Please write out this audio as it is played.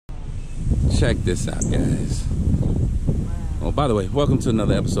check this out, guys. Oh, by the way, welcome to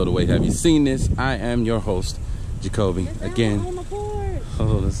another episode of Wait, Have You Seen This? I am your host, Jacoby. Again,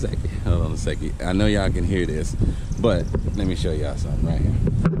 hold on a second. I know y'all can hear this, but let me show y'all something right here.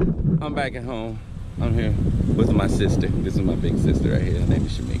 I'm back at home. I'm here with my sister. This is my big sister right here. Her name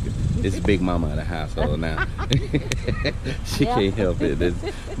is Shamika. It's Big Mama of the household now. She can't help it.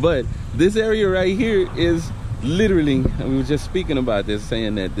 But this area right here is literally, we were just speaking about this,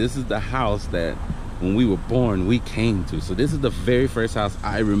 saying that this is the house that when we were born, we came to. So this is the very first house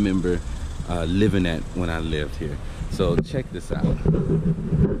I remember living at when I lived here. So check this out.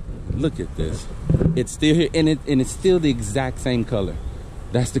 Look at this. It's still here, and it's still the exact same color.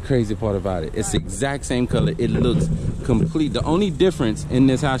 That's the crazy part about it. It's the exact same color. It looks complete. The only difference in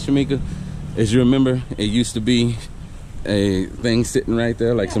this house, Shamika, is you remember it used to be a thing sitting right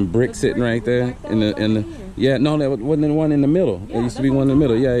there, like some brick sitting right there in the yeah, no, that wasn't the one in the middle. It used to be one in the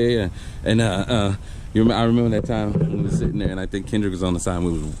middle. Yeah. And I remember that time when we were sitting there, and I think Kendrick was on the side, and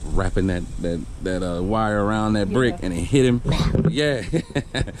we was wrapping that wire around that brick, and it hit him. Yeah.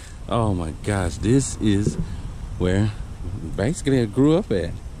 Oh my gosh, this is where basically I grew up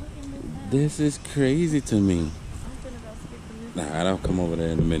at. This is crazy to me. Nah, I'll come over there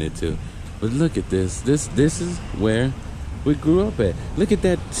in a minute too. But look at this. This is where we grew up at. Look at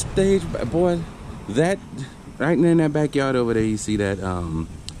that stage, boy. That right in that backyard over there, you see that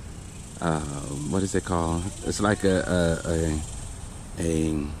what is it called? It's like a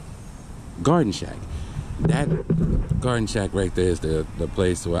garden shack. That garden shack right there is the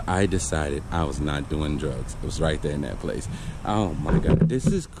place where I decided I was not doing drugs. It was right there in that place. Oh my God, this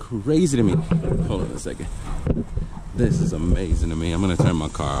is crazy to me. Hold on a second. This is amazing to me. I'm gonna turn my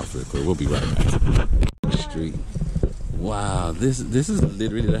car off real quick. We'll be right back. Street. Wow, this is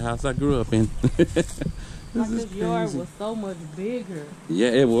literally the house I grew up in. This yard was so much bigger. Yeah,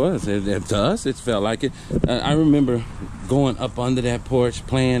 it was. To us, it felt like it. I remember going up under that porch,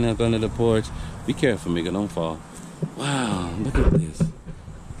 playing up under the porch. Be careful, Mika, don't fall. Wow, look at this.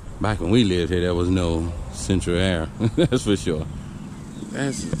 Back when we lived here, there was no central air. That's for sure.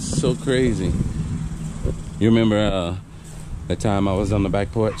 That's so crazy. You remember the time I was on the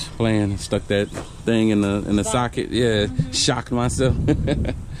back porch playing, stuck that thing in the socket? Yeah, shocked myself.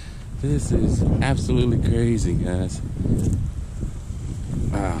 This is absolutely crazy, guys.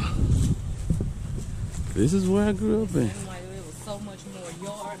 Wow. This is where I grew up in. There was so much more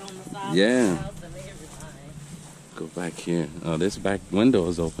yard on the side of the house and everything. Go back here. Oh, this back window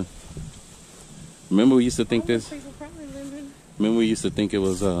is open. Remember we used to think this? Remember we used to think it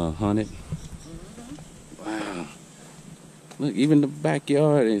was haunted? Wow. Look, even the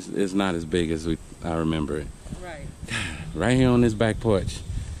backyard is not as big as I remember it. Right. Right here on this back porch,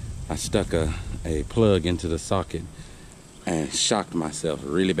 I stuck a plug into the socket and shocked myself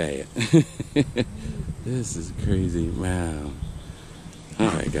really bad. This is crazy. Wow. All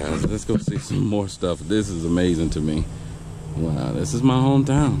right, guys, let's go see some more stuff. This is amazing to me. Wow, this is my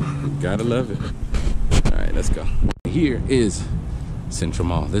hometown. Gotta love it. All right, let's go. Here is Central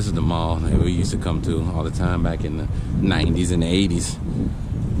Mall. This is the mall that we used to come to all the time back in the 90s and the 80s.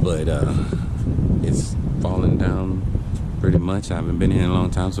 But it's falling down pretty much. I haven't been here in a long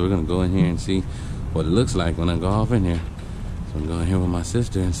time, so we're gonna go in here and see what it looks like when I go off in here. So I'm going here with my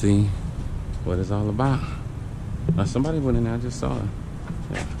sister and see what it's all about. Somebody went in there, I just saw it.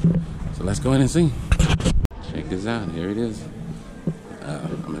 Yeah. So let's go in and see. Check this out, here it is.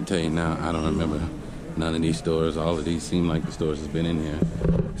 I'm gonna tell you now, I don't remember none of these stores. All of these seem like the stores has been in here,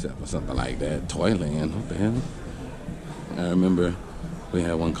 except for something like that. Toyland, what the hell? I remember we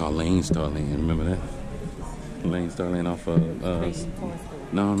had one called Lane's Toyland, remember that? Lane's Toyland off of,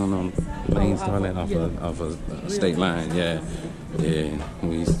 no. Lane's Toyland off of State Line, yeah.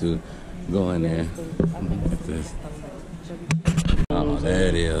 We used to go in there. Look at this. Oh, there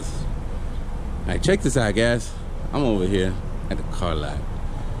it is. All right, check this out, guys. I'm over here at the car lot.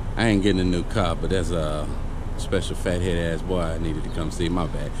 I ain't getting a new car, but there's a special fat-head ass boy I needed to come see. My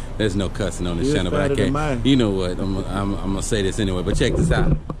bad. There's no cussing on this channel, but I can't. You know what? I'm gonna say this anyway. But check this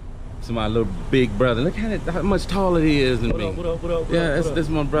out. So my little big brother. Look how much taller he is than me. What up? Yeah, that's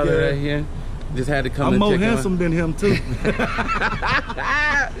my brother right here. Just had to come. I'm more handsome than him too.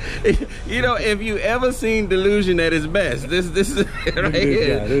 You know, if you ever seen Delusion at his best, this is right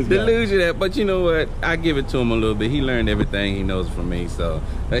here. Delusion but you know what? I give it to him a little bit. He learned everything he knows from me, so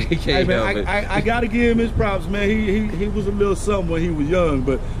he can't help it. I gotta give him his props, man. He was a little something when he was young,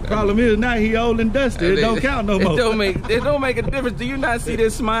 but problem is now he old and dusty. It don't count no more. It don't make a difference. Do you not see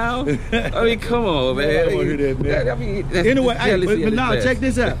this smile? I mean, come on, man. I don't want to hear that, man. I mean, anyway, but now check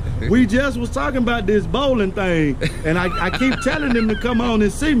this out. We just was talking about this bowling thing, and I keep telling him to come on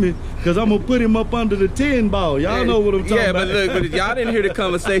and see me, Cause I'm gonna put him up under the 10 ball. Y'all know what I'm talking about. Yeah, but look, y'all didn't hear the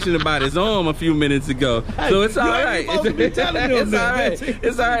conversation about his arm a few minutes ago. So it's all right. It's all right.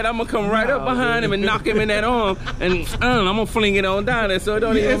 It's all right. I'm gonna come right up behind him and knock him in that arm, and I'm gonna fling it on down there, so it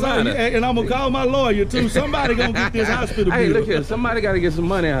don't even matter. And I'm gonna call my lawyer too. Somebody gonna get this hospital bill. Hey, look here. Somebody got to get some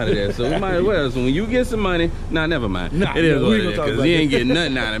money out of there. So we might as well. So when you get some money, never mind. It is what it is, because he ain't getting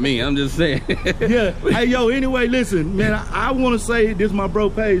nothing out of me. I'm just saying. Yeah. Hey, yo. Anyway, listen, man. I want to say this is my bro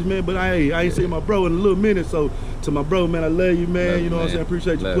page, man. But I ain't seen my bro in a little minute. So to my bro, man, I love you, man. You know what I'm saying? I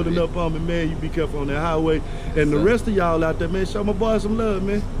appreciate you pulling up on me, man. You be careful on that highway. And the rest of y'all out there, man, show my boy some love,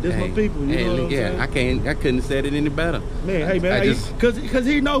 man. That's my people. You know what I'm saying? I couldn't have said it any better. Man, hey, man, because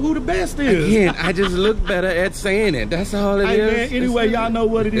he know who the best is. Again, I just look better at saying it. That's all it is. Man, anyway, y'all know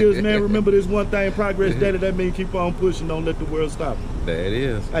what it is, man. Remember this one thing, progress daddy. That means keep on pushing. Don't let the world stop you. There it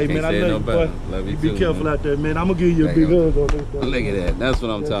is. Hey, man, I love you, boy. Love you be too, careful man. out there, man. I'm going to give you a big hug on this. Look at that. That's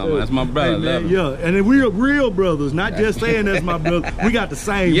what I'm talking about. That's my brother. Hey, man, yeah, and then we're real brothers, not just saying that's my brother. We got the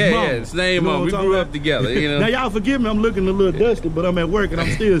same mom. Yeah, same mom. We grew up together, you know. Now, y'all forgive me, I'm looking a little dusty, but I'm at work and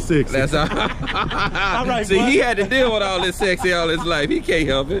I'm still sexy. That's all. All right, see, boy. he had to deal with all this sexy all his life. He can't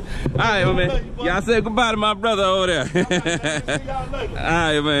help it. All right, man. Y'all say goodbye to my brother over there. All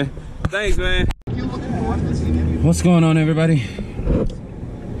right, man. Thanks, man. What's going on, everybody?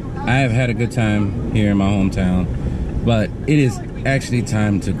 I have had a good time here in my hometown, but it is actually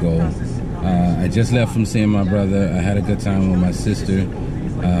time to go. I just left from seeing my brother. I had a good time with my sister,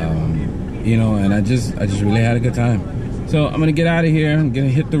 you know, and I just really had a good time. So I'm gonna get out of here. I'm gonna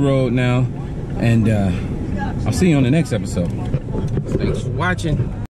hit the road now, and I'll see you on the next episode. Thanks for watching.